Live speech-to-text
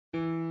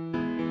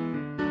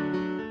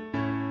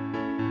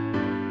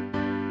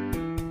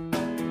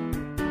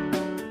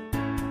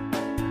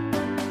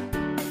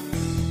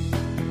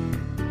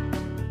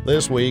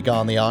This week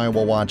on the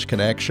IowaWatch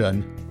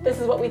Connection, this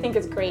is what we think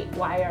is great.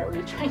 Why are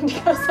we trying to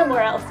go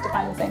somewhere else to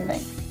find the same thing?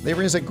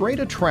 there is a great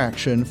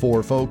attraction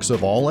for folks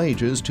of all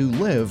ages to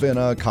live in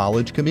a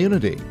college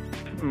community.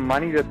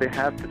 Money that they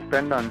have to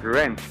spend on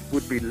rent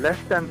would be less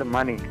than the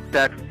money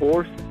that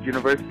forced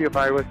University of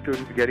Iowa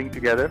students getting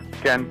together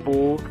can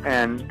pool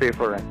and pay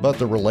for rent. But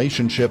the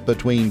relationship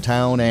between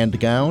town and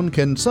gown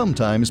can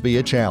sometimes be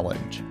a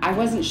challenge. I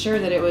wasn't sure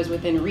that it was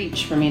within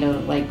reach for me to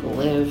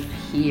live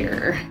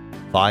here.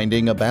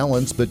 Finding a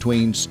balance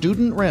between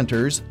student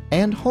renters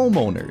and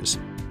homeowners,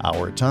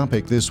 our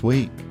topic this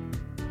week.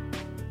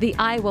 The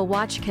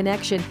IowaWatch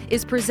Connection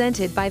is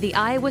presented by the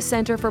Iowa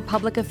Center for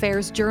Public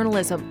Affairs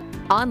Journalism,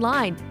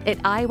 online at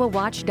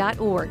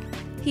iowawatch.org.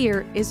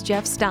 Here is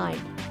Jeff Stein.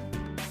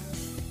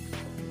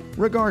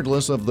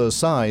 Regardless of the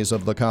size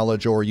of the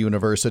college or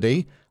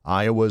university,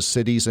 Iowa's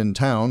cities and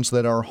towns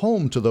that are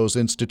home to those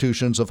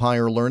institutions of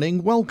higher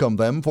learning welcome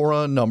them for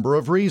a number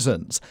of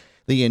reasons.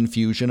 The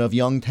infusion of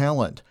young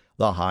talent,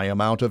 the high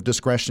amount of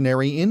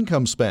discretionary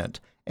income spent,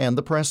 and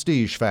the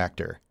prestige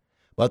factor.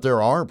 But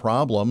there are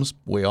problems.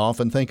 We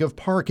often think of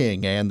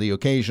parking and the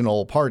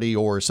occasional party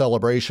or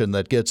celebration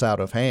that gets out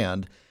of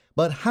hand.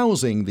 But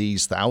housing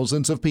these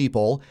thousands of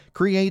people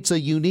creates a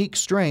unique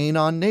strain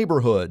on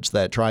neighborhoods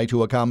that try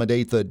to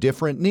accommodate the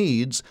different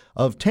needs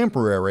of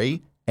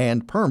temporary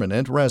and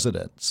permanent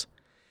residents.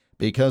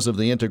 Because of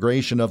the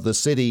integration of the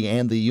city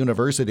and the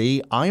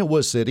university,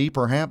 Iowa City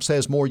perhaps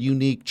has more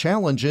unique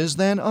challenges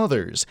than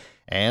others,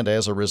 and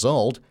as a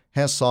result,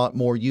 has sought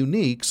more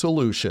unique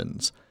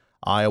solutions.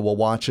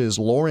 IowaWatch's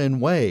Lauren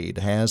Wade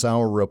has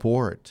our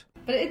report.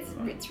 But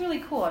it's really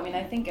cool. I mean,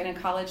 I think in a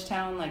college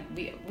town,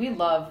 we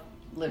love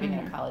living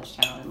in a college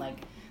town,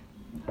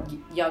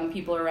 and young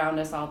people around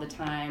us all the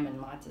time and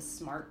lots of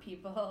smart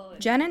people.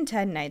 Jen and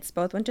Ted Knights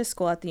both went to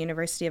school at the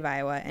University of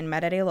Iowa and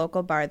met at a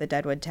local bar, the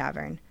Deadwood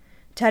Tavern.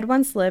 Ted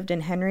once lived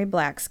in Henry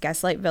Black's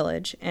Gaslight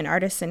Village, an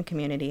artisan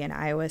community in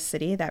Iowa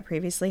City that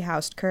previously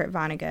housed Kurt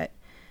Vonnegut,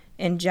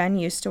 and Jen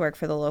used to work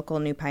for the local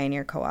New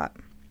Pioneer Co-op.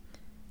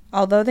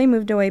 Although they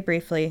moved away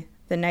briefly,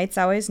 the Knights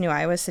always knew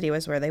Iowa City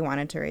was where they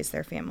wanted to raise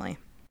their family.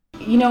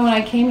 You know, when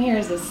I came here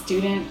as a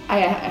student,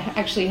 I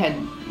actually had,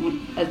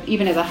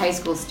 even as a high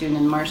school student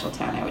in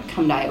Marshalltown, I would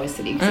come to Iowa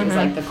City because it was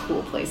like the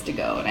cool place to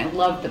go. And I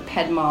loved the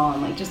Ped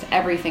Mall and just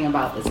everything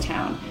about this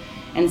town.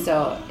 And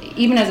so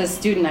even as a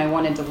student, I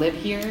wanted to live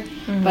here,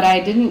 but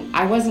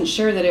I wasn't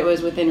sure that it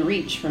was within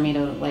reach for me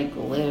to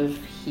live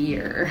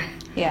here.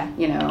 Yeah.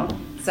 You know,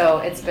 so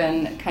it's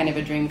been kind of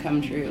a dream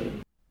come true.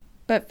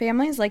 But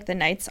families like the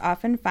Knights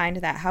often find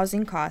that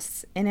housing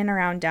costs in and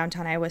around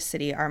downtown Iowa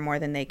City are more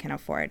than they can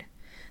afford.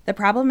 The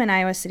problem in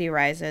Iowa City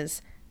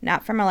rises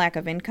not from a lack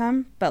of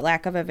income, but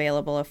lack of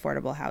available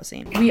affordable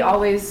housing. We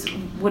always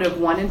would have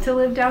wanted to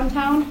live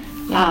downtown,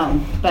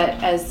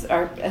 but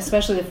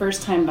especially the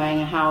first time buying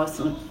a house,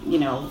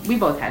 we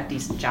both had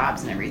decent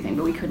jobs and everything,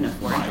 but we couldn't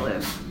afford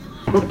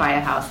to buy a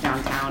house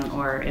downtown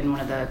or in one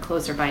of the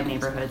closer by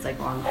neighborhoods like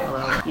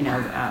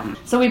Longfellow,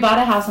 So we bought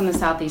a house on the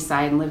southeast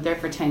side and lived there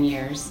for 10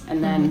 years,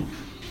 and then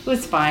it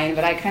was fine,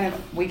 but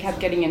we kept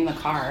getting in the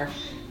car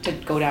to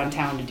go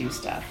downtown to do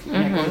stuff.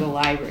 Go to the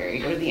library,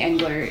 go to the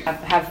Engler,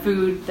 have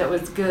food that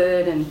was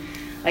good, and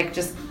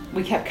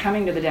we kept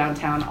coming to the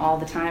downtown all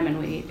the time,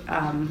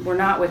 and we're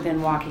not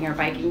within walking or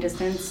biking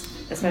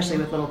distance, especially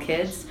with little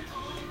kids.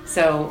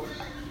 So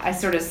I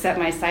sort of set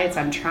my sights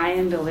on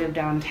trying to live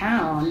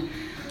downtown.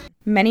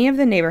 Many of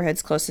the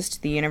neighborhoods closest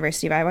to the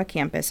University of Iowa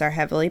campus are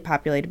heavily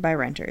populated by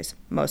renters,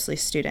 mostly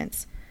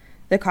students.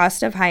 The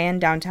cost of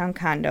high-end downtown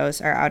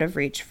condos are out of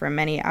reach for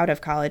many out of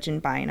college and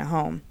buying a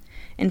home,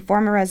 and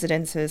former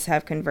residences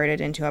have converted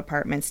into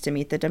apartments to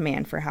meet the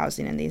demand for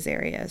housing in these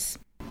areas.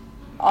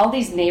 All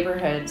these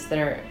neighborhoods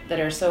that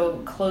are so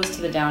close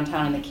to the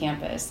downtown and the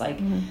campus,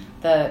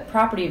 the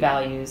property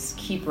values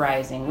keep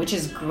rising, which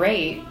is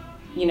great,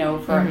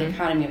 for the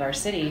economy of our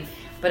city,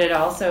 but it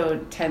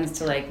also tends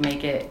to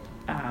make it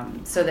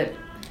so that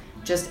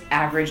just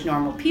average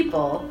normal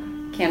people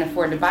can't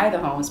afford to buy the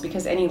homes,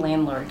 because any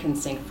landlord can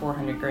sink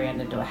 $400,000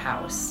 into a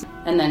house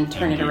and then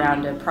turn it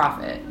around to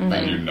profit.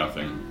 And do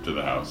nothing to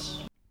the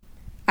house.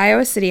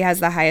 Iowa City has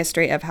the highest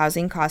rate of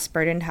housing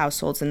cost-burdened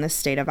households in the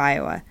state of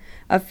Iowa,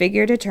 a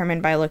figure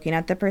determined by looking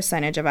at the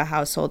percentage of a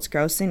household's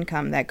gross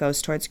income that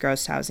goes towards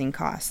gross housing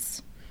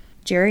costs.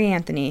 Jerry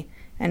Anthony,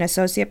 an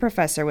associate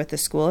professor with the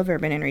School of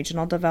Urban and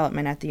Regional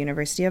Development at the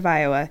University of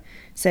Iowa,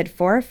 said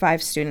 4 or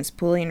 5 students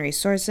pooling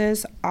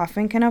resources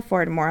often can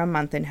afford more a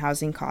month in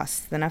housing costs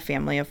than a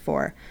family of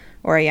 4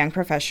 or a young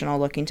professional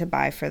looking to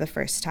buy for the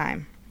first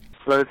time.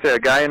 Let's say a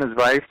guy and his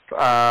wife,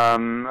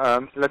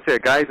 let's say a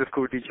guy is a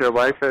school teacher, a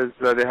wife is,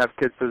 they have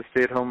kids as a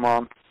stay-at-home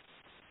mom.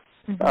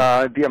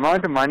 The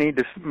amount of money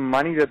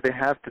that they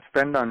have to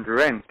spend on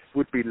rent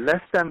would be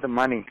less than the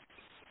money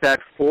that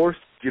forced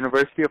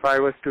University of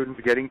Iowa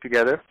students getting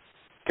together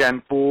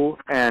can pool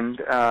and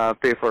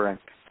pay for rent.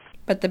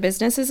 But the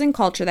businesses and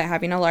culture that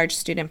having a large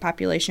student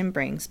population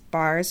brings,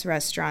 bars,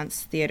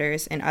 restaurants,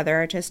 theaters, and other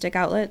artistic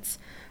outlets,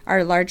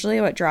 are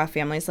largely what draw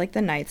families like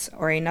the Knights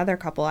or another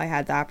couple I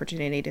had the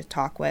opportunity to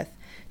talk with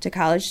to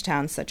college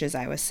towns such as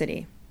Iowa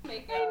City.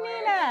 Hey,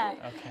 Nina.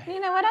 Okay.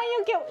 Nina, why don't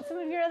you get some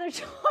of your other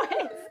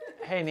toys?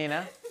 Hey,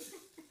 Nina.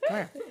 Come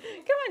here.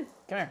 Come on.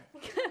 Come here.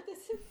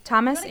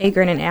 Thomas,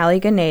 Agran, and Allie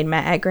Gnade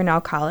met at Grinnell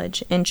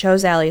College and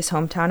chose Allie's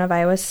hometown of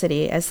Iowa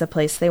City as the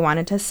place they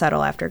wanted to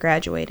settle after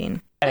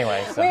graduating.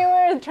 Anyway, so. We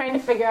were trying to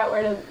figure out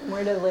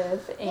where to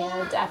live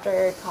and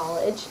after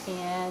college,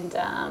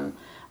 and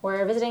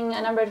we're visiting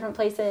a number of different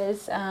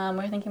places.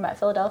 We're thinking about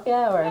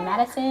Philadelphia or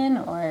Madison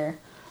or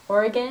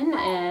Oregon,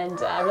 and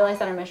I realized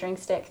that our measuring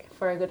stick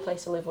for a good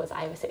place to live was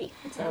Iowa City.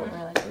 So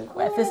we're like,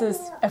 well,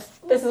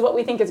 if this is what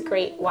we think is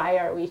great, why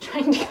are we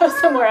trying to go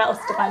somewhere else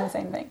to find the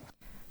same thing?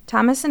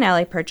 Thomas and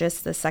Allie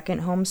purchased the second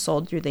home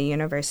sold through the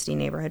University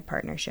Neighborhood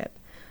Partnership,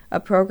 a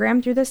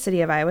program through the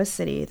city of Iowa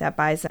City that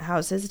buys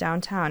houses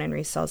downtown and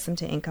resells them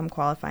to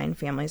income-qualifying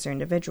families or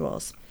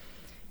individuals.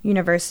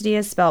 University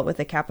is spelled with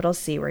a capital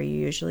C, where you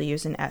usually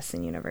use an S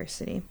in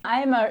university.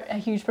 I'm a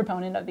huge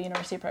proponent of the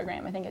university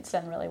program. I think it's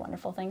done really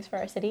wonderful things for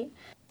our city.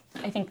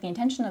 I think the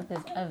intention of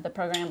the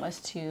program was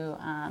to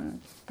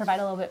provide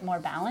a little bit more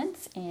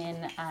balance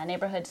in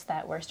neighborhoods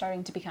that were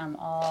starting to become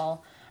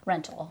all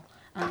rental.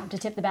 To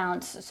tip the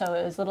balance, so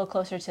it was a little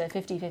closer to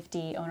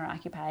 50-50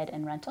 owner-occupied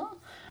and rental,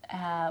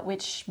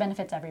 which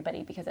benefits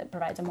everybody because it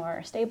provides a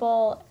more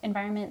stable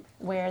environment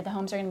where the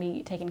homes are going to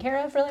be taken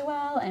care of really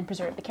well and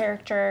preserve the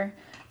character,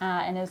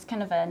 and it's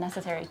kind of a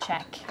necessary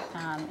check.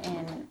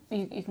 And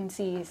you can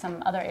see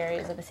some other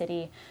areas of the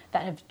city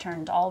that have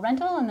turned all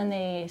rental, and then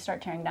they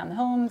start tearing down the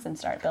homes and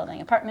start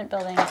building apartment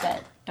buildings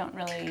that don't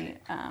really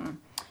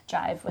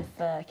jive with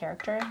the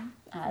character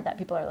that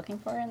people are looking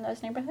for in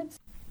those neighborhoods.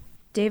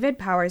 David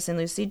Powers and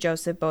Lucy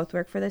Joseph both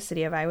work for the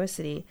city of Iowa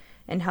City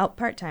and help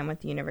part-time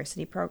with the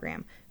university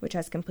program, which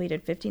has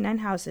completed 59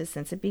 houses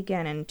since it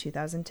began in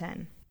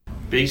 2010.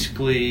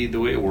 Basically, the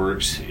way it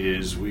works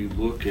is we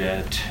look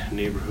at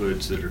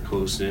neighborhoods that are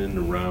close in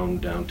around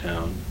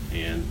downtown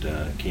and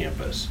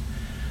campus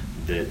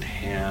that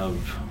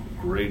have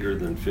greater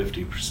than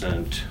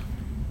 50%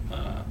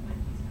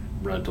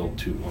 rental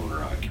to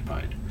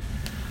owner-occupied.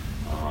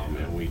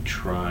 And we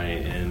try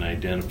and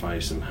identify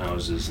some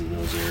houses in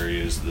those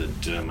areas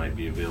that might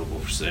be available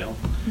for sale.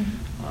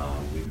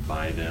 Mm-hmm. We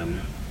buy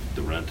them,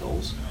 the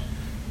rentals,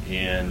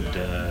 and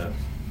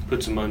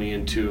put some money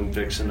into them,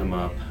 fixing them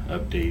up,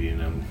 updating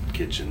them,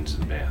 kitchens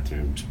and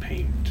bathrooms,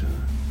 paint,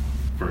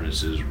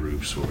 furnaces,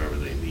 roofs, whatever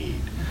they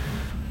need.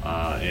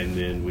 And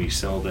then we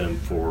sell them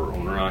for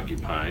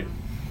owner-occupied.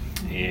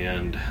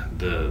 And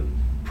the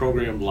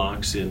program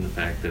locks in the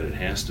fact that it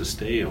has to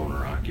stay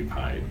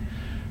owner-occupied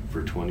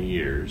for 20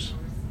 years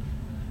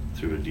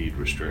through a deed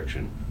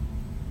restriction.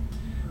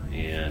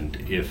 And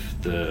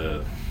if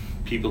the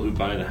people who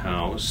buy the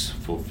house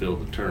fulfill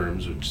the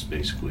terms, which is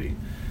basically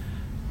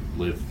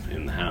live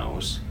in the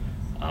house,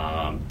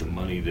 the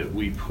money that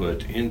we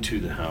put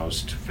into the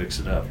house to fix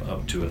it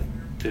up to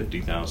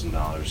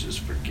 $50,000 is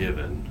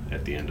forgiven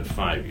at the end of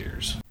 5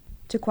 years.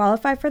 To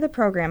qualify for the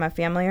program, a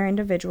family or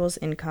individual's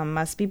income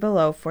must be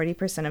below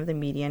 40% of the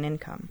median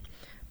income.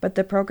 But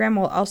the program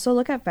will also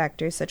look at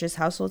factors such as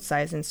household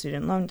size and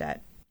student loan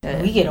debt.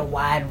 We get a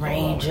wide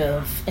range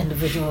of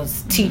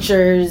individuals,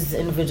 teachers,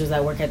 individuals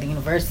that work at the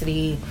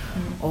university,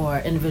 or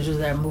individuals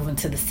that are moving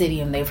to the city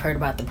and they've heard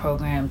about the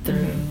program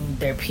through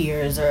their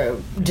peers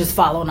or just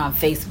following on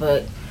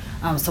Facebook.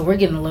 So we're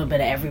getting a little bit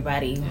of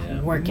everybody,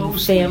 working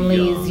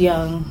families,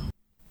 young.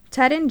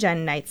 Ted and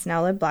Jen Knights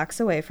now live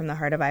blocks away from the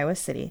heart of Iowa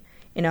City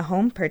in a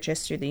home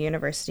purchased through the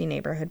University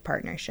Neighborhood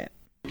Partnership.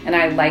 And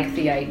I like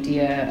the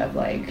idea of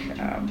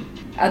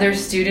other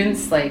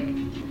students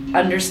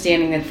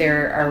understanding that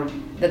there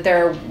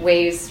are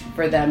ways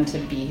for them to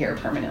be here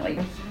permanently.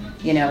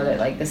 You know,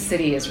 that the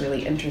city is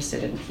really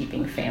interested in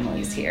keeping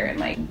families here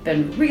and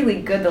been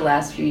really good the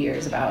last few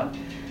years about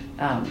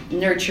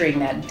nurturing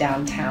that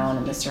downtown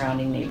and the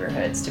surrounding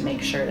neighborhoods to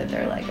make sure that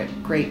they're a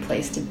great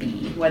place to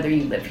be, whether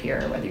you live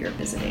here or whether you're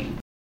visiting.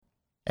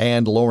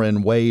 And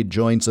Lauren Wade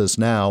joins us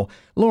now.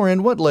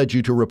 Lauren, what led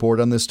you to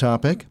report on this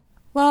topic?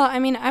 Well,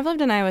 I've lived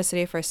in Iowa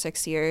City for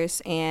 6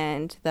 years,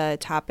 and the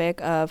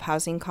topic of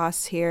housing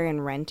costs here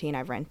and renting,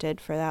 I've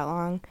rented for that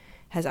long,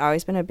 has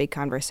always been a big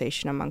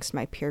conversation amongst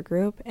my peer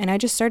group. And I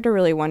just started to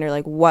really wonder,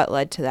 what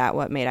led to that,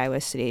 what made Iowa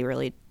City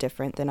really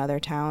different than other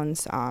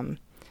towns.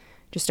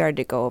 Just started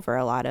to go over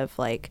a lot of,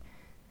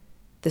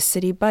 the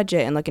city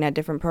budget and looking at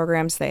different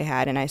programs they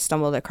had, and I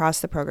stumbled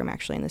across the program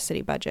actually in the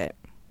city budget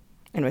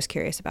and was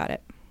curious about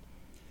it.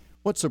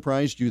 What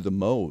surprised you the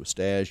most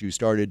as you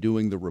started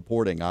doing the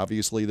reporting?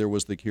 Obviously, there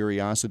was the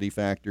curiosity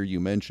factor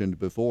you mentioned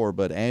before,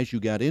 but as you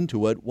got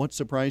into it, what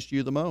surprised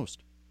you the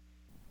most?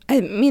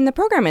 The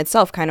program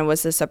itself kind of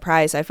was a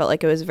surprise. I felt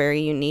like it was very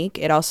unique.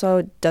 It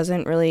also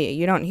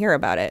you don't hear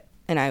about it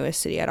in Iowa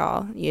City at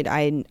all.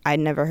 I'd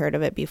never heard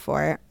of it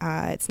before.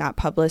 It's not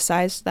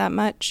publicized that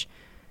much.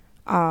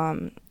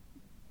 I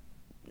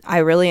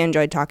really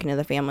enjoyed talking to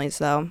the families,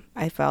 though.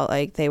 I felt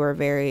like they were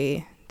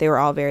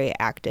all very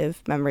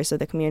active members of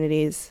the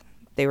communities.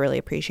 They really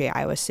appreciate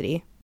Iowa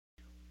City.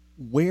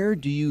 Where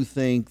do you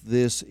think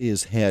this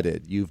is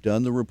headed? You've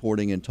done the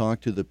reporting and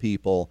talked to the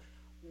people.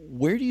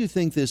 Where do you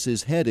think this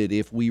is headed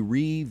if we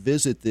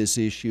revisit this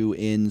issue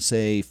in,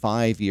 say,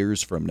 5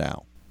 years from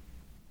now?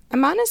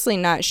 I'm honestly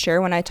not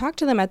sure. When I talked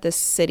to them at the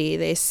city,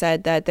 they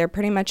said that they're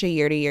pretty much a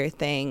year-to-year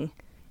thing.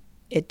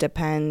 It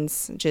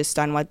depends just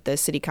on what the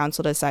city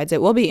council decides.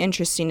 It will be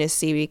interesting to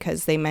see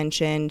because they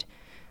mentioned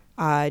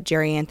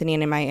Jerry Anthony,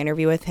 and in my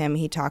interview with him,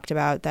 he talked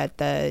about that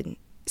the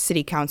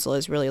city council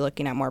is really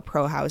looking at more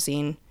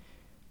pro-housing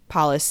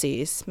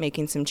policies,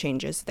 making some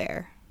changes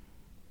there.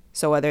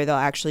 So whether they'll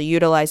actually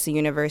utilize the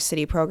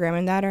university program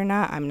in that or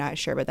not, I'm not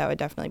sure, but that would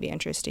definitely be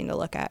interesting to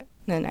look at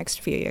in the next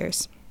few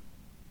years.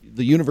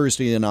 The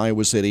university and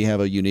Iowa City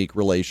have a unique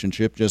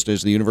relationship, just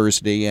as the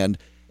university and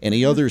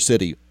any other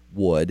city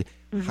would.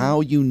 Mm-hmm. How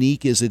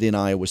unique is it in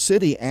Iowa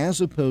City as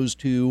opposed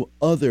to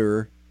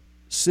other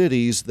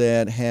cities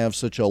that have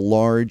such a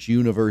large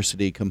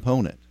university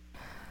component?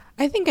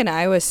 I think in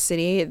Iowa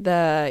City,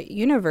 the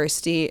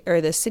university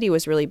or the city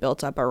was really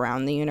built up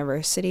around the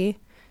university.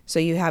 So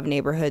you have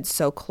neighborhoods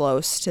so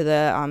close to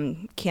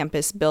the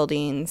campus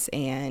buildings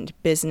and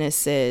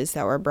businesses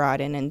that were brought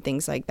in and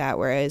things like that,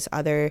 whereas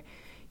other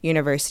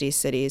university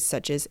cities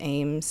such as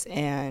Ames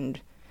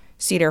and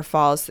Cedar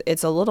Falls,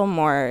 it's a little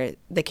more,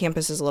 the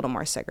campus is a little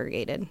more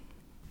segregated.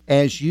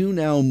 As you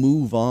now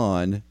move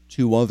on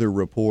to other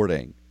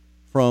reporting,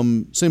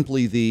 from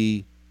simply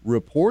the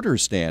reporter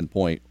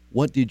standpoint,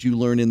 what did you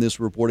learn in this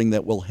reporting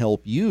that will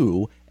help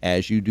you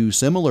as you do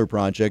similar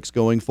projects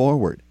going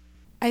forward?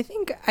 I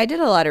think I did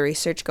a lot of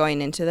research going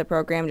into the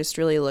program, just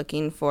really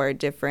looking for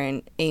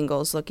different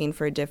angles, looking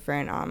for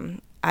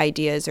different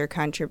ideas or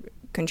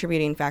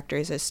contributing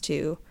factors as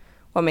to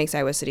what makes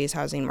Iowa City's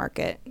housing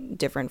market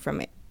different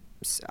from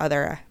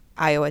other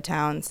Iowa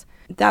towns.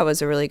 That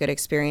was a really good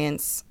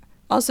experience.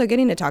 Also,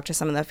 getting to talk to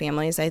some of the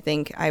families, I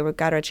think I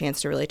got a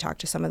chance to really talk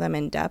to some of them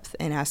in depth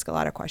and ask a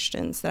lot of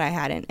questions that I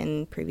hadn't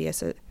in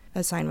previous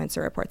assignments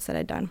or reports that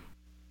I'd done.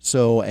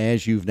 So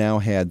as you've now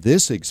had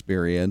this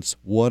experience,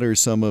 what are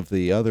some of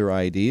the other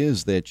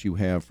ideas that you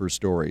have for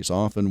stories?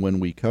 Often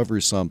when we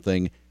cover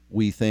something,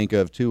 we think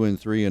of 2 and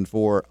 3 and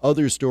 4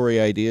 other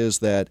story ideas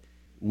that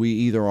we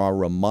either are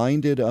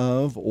reminded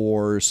of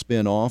or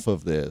spin off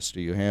of this. Do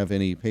you have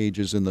any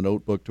pages in the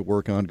notebook to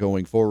work on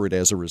going forward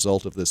as a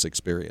result of this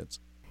experience?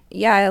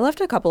 Yeah, I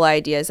left a couple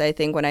ideas, I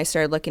think, when I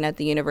started looking at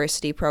the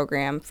university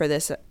program for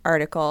this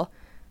article.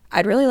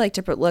 I'd really like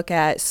to look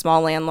at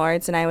small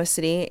landlords in Iowa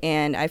City,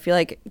 and I feel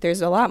like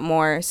there's a lot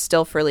more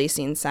still for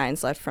leasing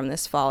signs left from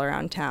this fall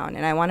around town,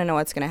 and I want to know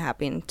what's going to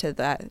happen to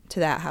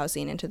that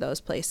housing and to those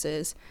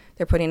places.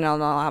 They're putting in a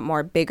lot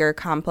more bigger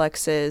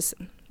complexes,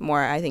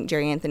 more, I think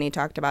Jerry Anthony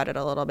talked about it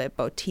a little bit,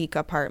 boutique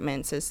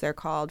apartments as they're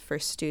called for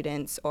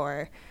students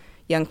or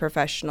young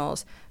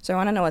professionals. So I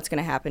want to know what's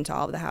going to happen to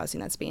all of the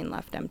housing that's being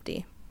left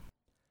empty.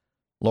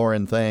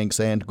 Lauren, thanks,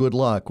 and good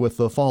luck with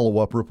the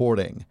follow-up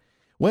reporting.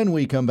 When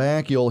we come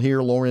back, you'll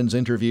hear Lauren's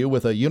interview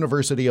with a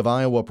University of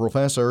Iowa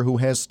professor who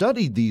has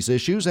studied these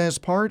issues as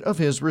part of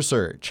his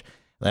research.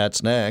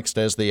 That's next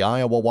as the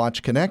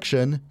IowaWatch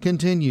Connection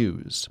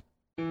continues.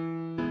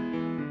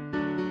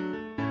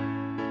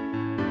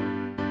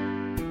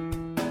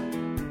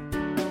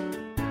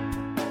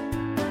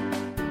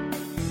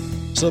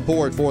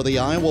 Support for the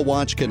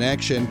IowaWatch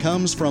Connection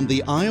comes from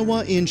the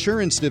Iowa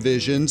Insurance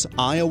Division's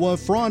Iowa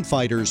Fraud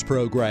Fighters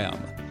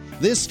program.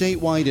 This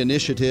statewide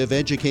initiative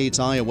educates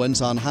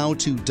Iowans on how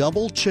to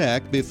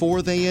double-check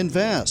before they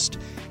invest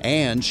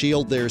and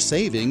shield their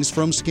savings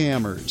from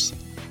scammers.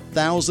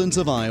 Thousands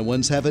of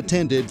Iowans have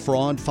attended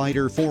fraud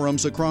fighter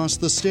forums across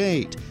the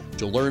state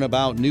to learn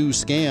about new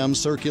scams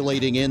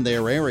circulating in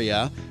their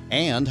area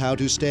and how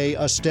to stay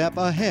a step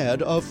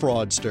ahead of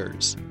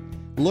fraudsters.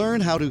 Learn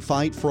how to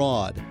fight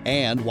fraud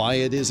and why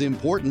it is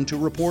important to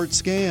report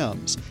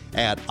scams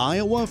at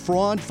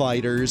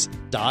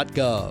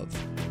iowafraudfighters.gov.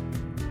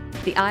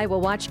 The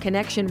IowaWatch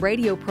Connection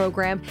radio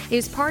program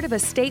is part of a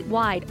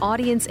statewide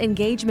audience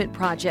engagement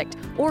project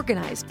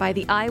organized by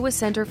the Iowa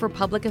Center for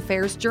Public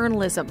Affairs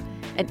Journalism,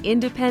 an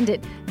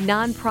independent,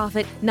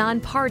 nonprofit,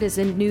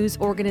 nonpartisan news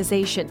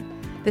organization.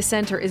 The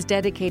center is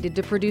dedicated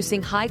to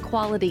producing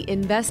high-quality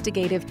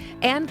investigative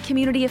and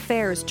community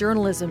affairs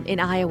journalism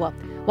in Iowa,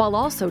 while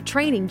also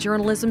training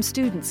journalism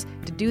students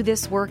to do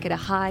this work at a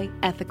high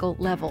ethical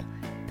level.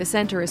 The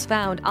center is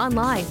found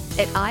online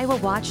at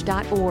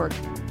iowawatch.org.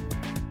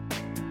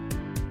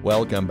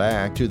 Welcome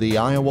back to the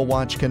Iowa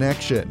Watch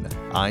Connection.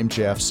 I'm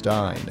Jeff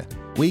Stein.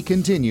 We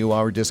continue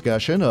our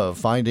discussion of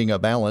finding a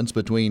balance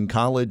between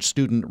college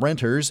student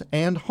renters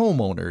and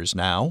homeowners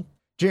now.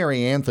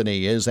 Jerry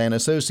Anthony is an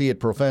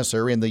associate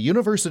professor in the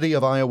University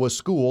of Iowa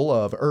School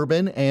of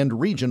Urban and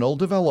Regional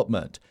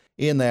Development.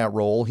 In that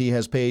role, he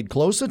has paid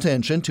close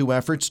attention to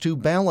efforts to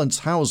balance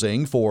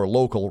housing for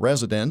local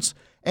residents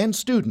and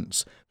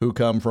students who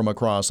come from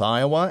across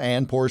Iowa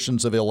and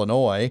portions of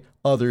Illinois,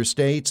 other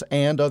states,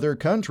 and other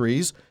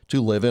countries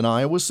to live in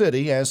Iowa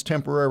City as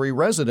temporary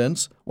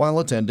residents while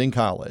attending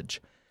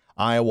college.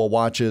 Iowa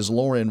Watch's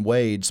Lauren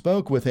Wade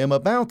spoke with him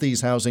about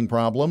these housing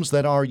problems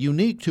that are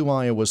unique to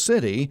Iowa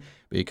City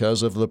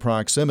because of the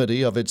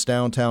proximity of its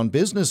downtown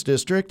business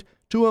district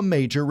to a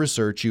major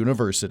research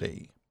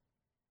university.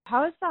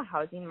 How has the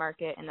housing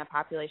market and the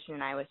population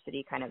in Iowa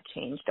City kind of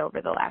changed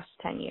over the last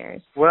 10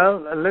 years?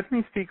 Well, let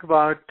me speak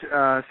about,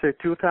 say,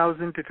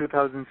 2000 to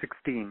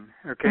 2016,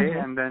 okay?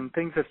 And then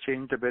things have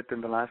changed a bit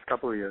in the last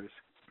couple of years.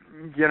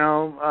 You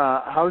know,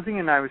 housing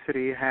in Iowa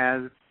City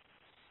has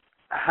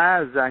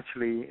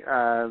actually,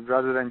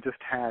 rather than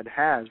just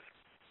has,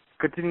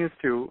 continues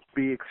to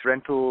be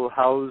rental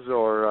house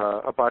or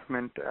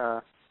apartment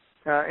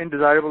in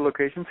desirable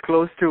locations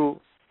close to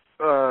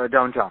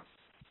downtown.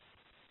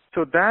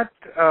 So that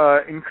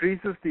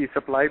increases the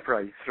supply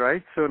price,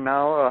 right? So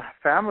now a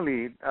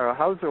family or a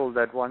household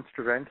that wants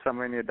to rent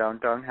somewhere near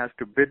downtown has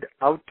to bid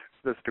out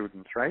the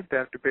students, right? They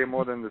have to pay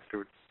more than the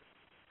students.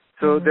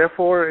 So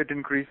therefore, it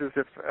increases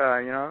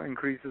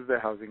increases their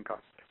housing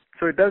cost.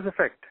 So it does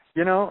affect.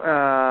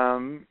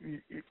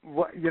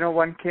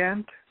 One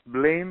can't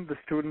blame the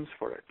students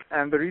for it,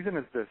 and the reason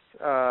is this: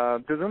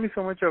 there's only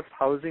so much of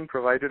housing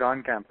provided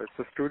on campus.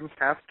 So students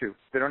have to.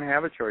 They don't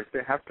have a choice.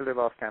 They have to live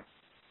off campus.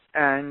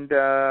 And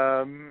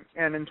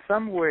in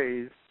some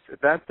ways,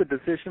 that's the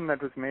decision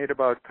that was made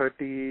about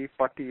 30,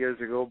 40 years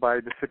ago by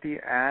the city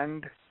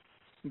and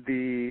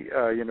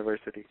the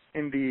university.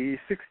 In the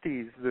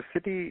 60s, the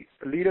city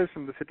leaders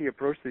from the city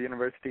approached the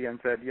university and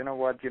said, you know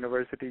what,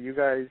 university, you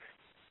guys,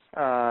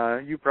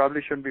 you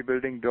probably shouldn't be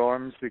building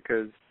dorms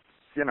because,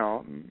 you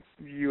know,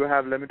 you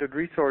have limited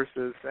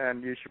resources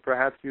and you should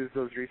perhaps use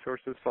those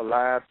resources for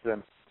labs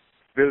and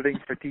buildings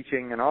for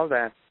teaching and all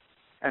that.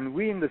 And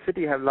we in the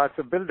city have lots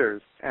of builders,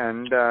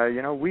 and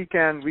we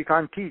can't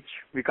teach,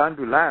 we can't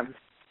do labs,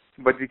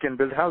 but we can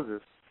build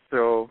houses.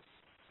 So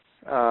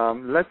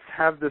let's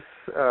have this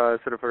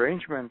sort of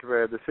arrangement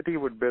where the city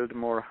would build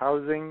more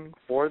housing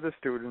for the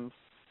students,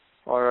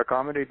 or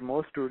accommodate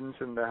more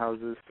students in the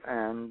houses,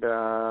 and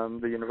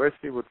the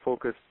university would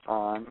focus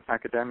on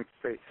academic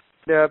space.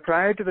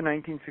 Prior to the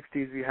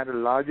 1960s, we had a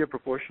larger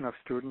proportion of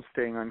students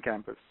staying on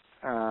campus,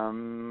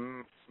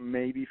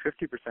 maybe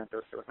 50%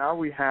 or so. Now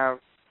we have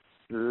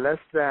less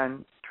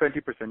than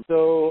 20%.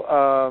 So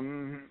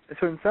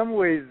in some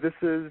ways, this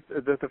is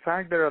the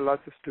fact there are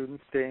lots of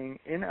students staying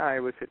in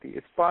Iowa City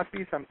is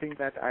partly something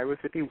that Iowa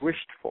City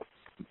wished for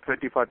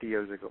 30, 40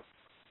 years ago.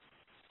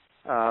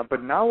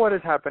 But now what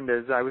has happened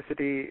is Iowa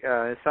City,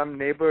 some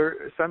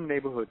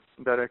neighborhoods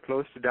that are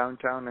close to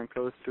downtown and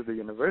close to the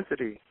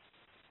university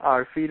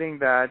are feeling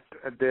that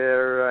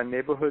their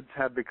neighborhoods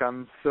have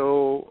become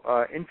so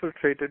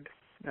infiltrated,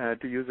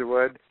 to use a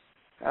word,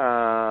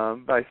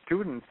 by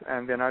students,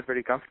 and they're not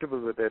very comfortable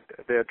with it.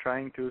 They're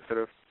trying to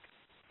sort of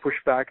push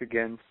back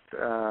against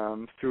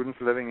students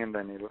living in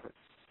their neighborhood.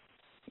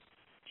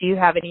 Do you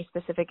have any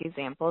specific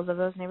examples of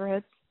those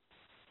neighborhoods?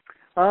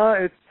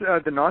 It's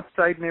the north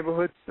side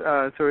neighborhoods.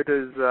 So it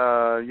is,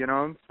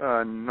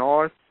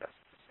 north.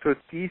 So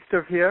it's east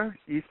of here,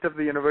 east of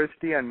the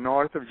university, and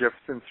north of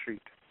Jefferson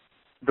Street.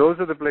 Those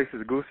are the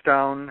places.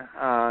 Goosetown.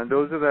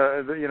 Those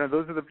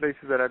are the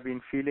places that have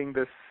been feeling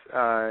this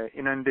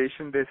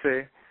inundation, they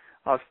say,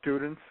 of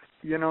students.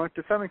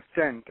 To some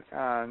extent,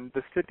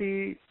 the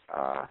city.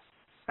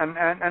 And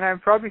I'm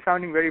probably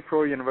sounding very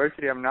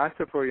pro-university. I'm not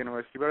so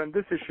pro-university, but on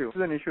this issue, this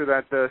is an issue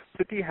that the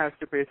city has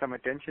to pay some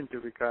attention to,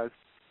 because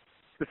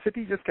the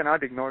city just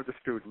cannot ignore the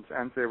students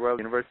and say, well,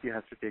 the university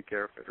has to take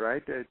care of it,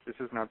 right? This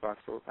is not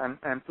possible.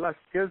 And plus,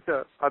 here's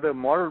the other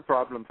moral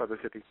problem for the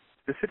city.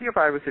 The city of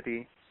Iowa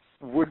City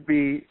would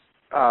be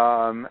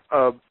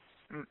a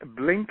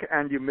blink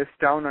and you miss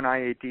town on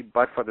I-80,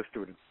 but for the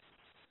students,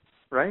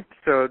 right?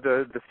 So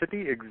the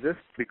city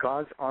exists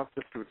because of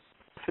the students.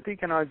 The city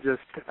cannot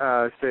just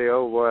say,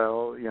 oh,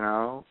 well,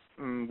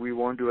 we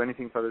won't do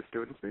anything for the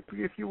students. If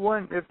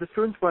the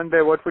students weren't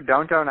there, what would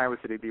downtown Iowa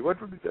City be?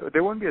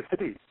 There won't be a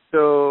city.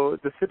 So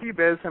the city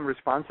bears some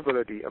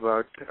responsibility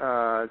about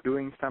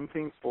doing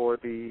something for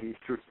the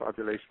student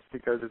population,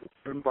 because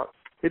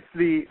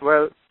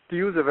to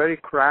use a very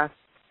crass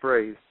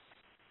phrase,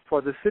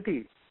 for the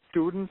city,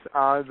 students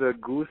are the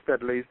goose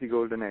that lays the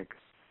golden egg.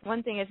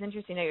 One thing is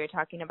interesting that you're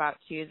talking about,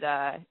 too,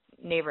 the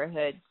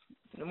neighborhoods,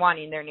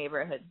 wanting their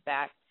neighborhoods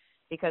back,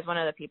 because one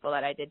of the people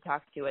that I did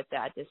talk to at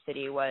the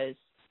city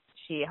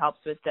she helps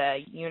with the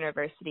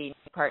university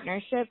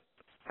partnership,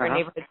 or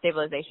neighborhood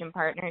stabilization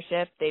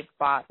partnership. They've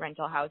bought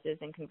rental houses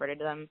and converted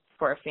them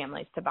for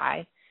families to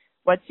buy.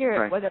 What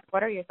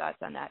are your thoughts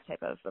on that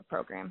type of a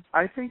program?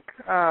 I think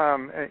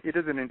it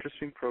is an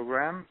interesting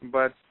program,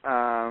 but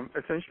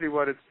essentially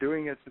what it's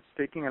doing is it's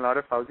taking a lot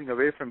of housing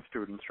away from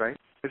students, right?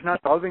 It's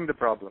not solving the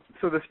problem.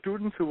 So the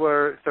students who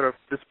were sort of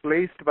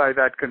displaced by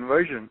that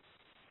conversion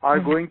are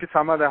going to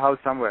some other house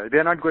somewhere.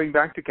 They're not going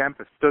back to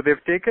campus. So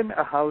they've taken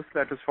a house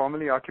that was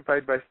formerly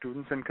occupied by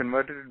students and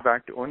converted it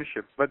back to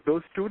ownership. But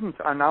those students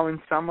are now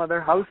in some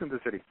other house in the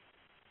city.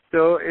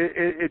 So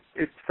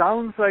it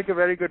sounds like a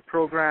very good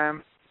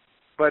program,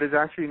 but is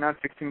actually not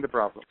fixing the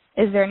problem.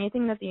 Is there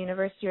anything that the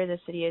university or the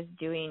city is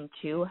doing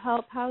to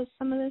help house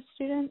some of the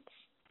students?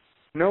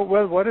 No,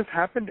 well, what has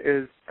happened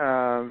is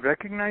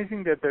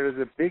recognizing that there is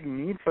a big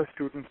need for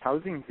student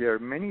housing here,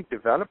 many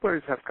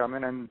developers have come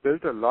in and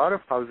built a lot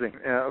of housing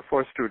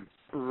for students.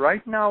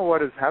 Right now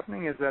what is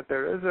happening is that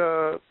there is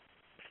a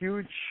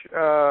huge,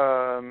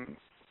 a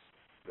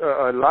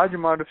large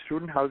amount of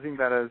student housing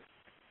that has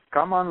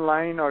come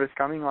online or is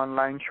coming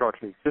online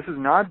shortly. This is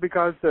not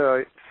because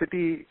the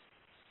city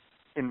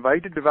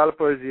invited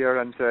developers here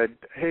and said,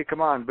 hey,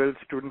 come on, build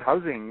student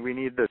housing. We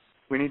need this.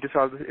 We need to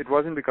solve this. It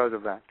wasn't because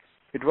of that.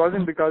 It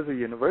wasn't because the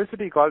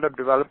university called up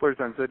developers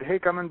and said, hey,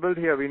 come and build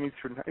here. We need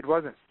student. It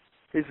wasn't.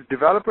 It's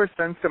developers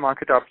sensed a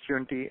market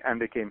opportunity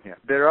and they came here.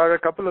 There are a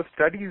couple of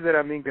studies that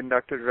are being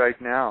conducted right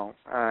now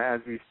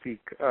as we speak.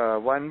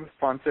 One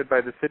sponsored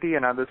by the city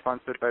and other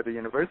sponsored by the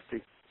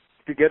university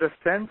to get a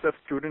sense of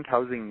student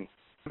housing needs.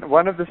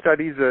 One of the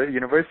studies,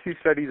 university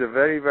studies, a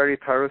very, very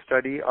thorough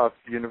study of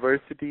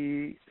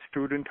university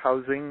student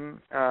housing,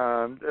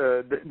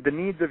 the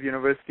needs of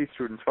university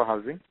students for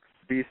housing.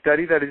 The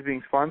study that is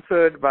being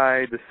sponsored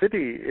by the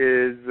city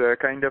is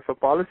kind of a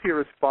policy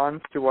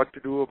response to what to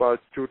do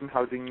about student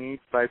housing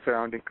needs by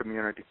surrounding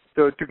community.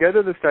 So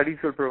together the studies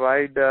will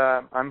provide,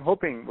 I'm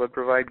hoping, will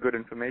provide good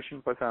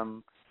information for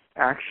some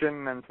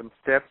action and some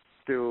steps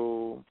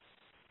to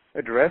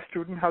address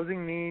student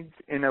housing needs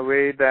in a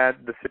way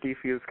that the city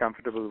feels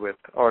comfortable with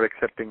or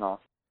accepting of.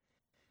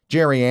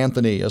 Jerry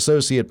Anthony,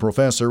 Associate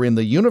Professor in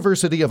the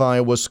University of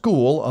Iowa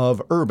School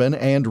of Urban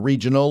and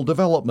Regional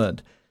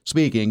Development,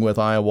 speaking with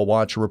Iowa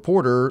Watch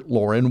reporter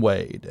Lauren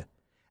Wade.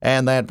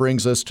 And that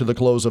brings us to the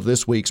close of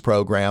this week's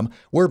program.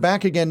 We're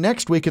back again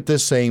next week at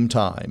this same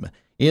time.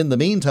 In the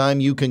meantime,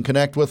 you can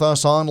connect with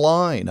us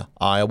online,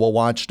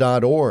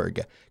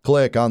 iowawatch.org.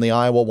 Click on the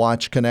Iowa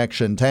Watch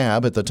Connection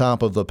tab at the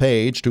top of the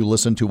page to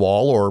listen to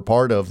all or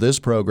part of this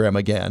program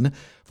again,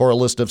 for a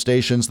list of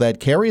stations that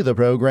carry the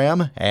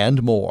program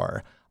and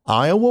more.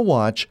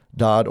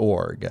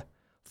 iowawatch.org.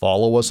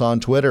 Follow us on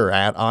Twitter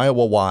at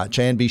IowaWatch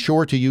and be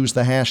sure to use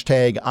the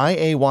hashtag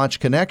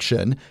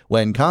IAWatchConnection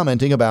when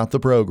commenting about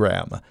the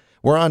program.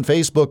 We're on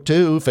Facebook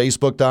too,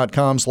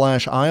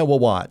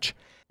 facebook.com/IowaWatch.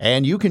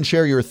 And you can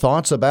share your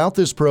thoughts about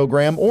this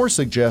program or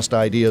suggest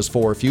ideas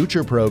for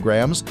future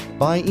programs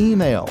by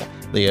email.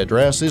 The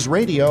address is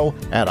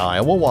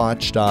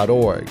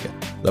radio@iowawatch.org.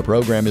 The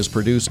program is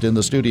produced in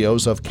the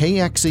studios of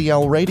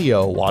KXEL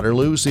Radio,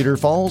 Waterloo, Cedar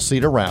Falls,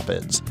 Cedar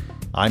Rapids.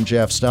 I'm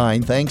Jeff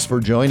Stein. Thanks for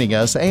joining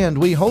us, and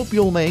we hope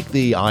you'll make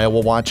the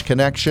Iowa Watch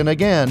Connection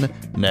again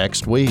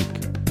next week.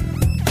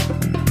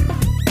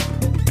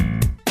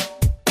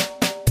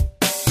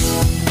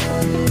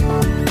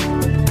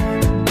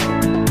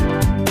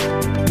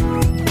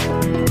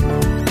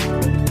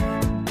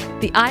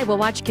 The Iowa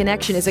Watch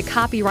Connection is a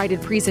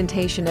copyrighted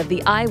presentation of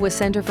the Iowa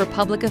Center for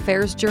Public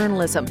Affairs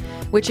Journalism,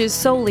 which is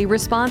solely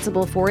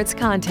responsible for its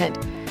content.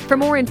 For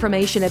more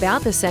information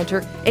about the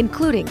center,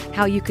 including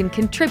how you can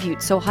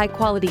contribute so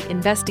high-quality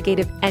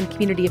investigative and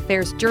community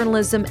affairs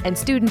journalism and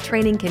student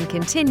training can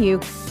continue,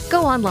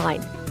 go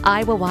online,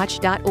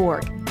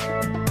 iowawatch.org.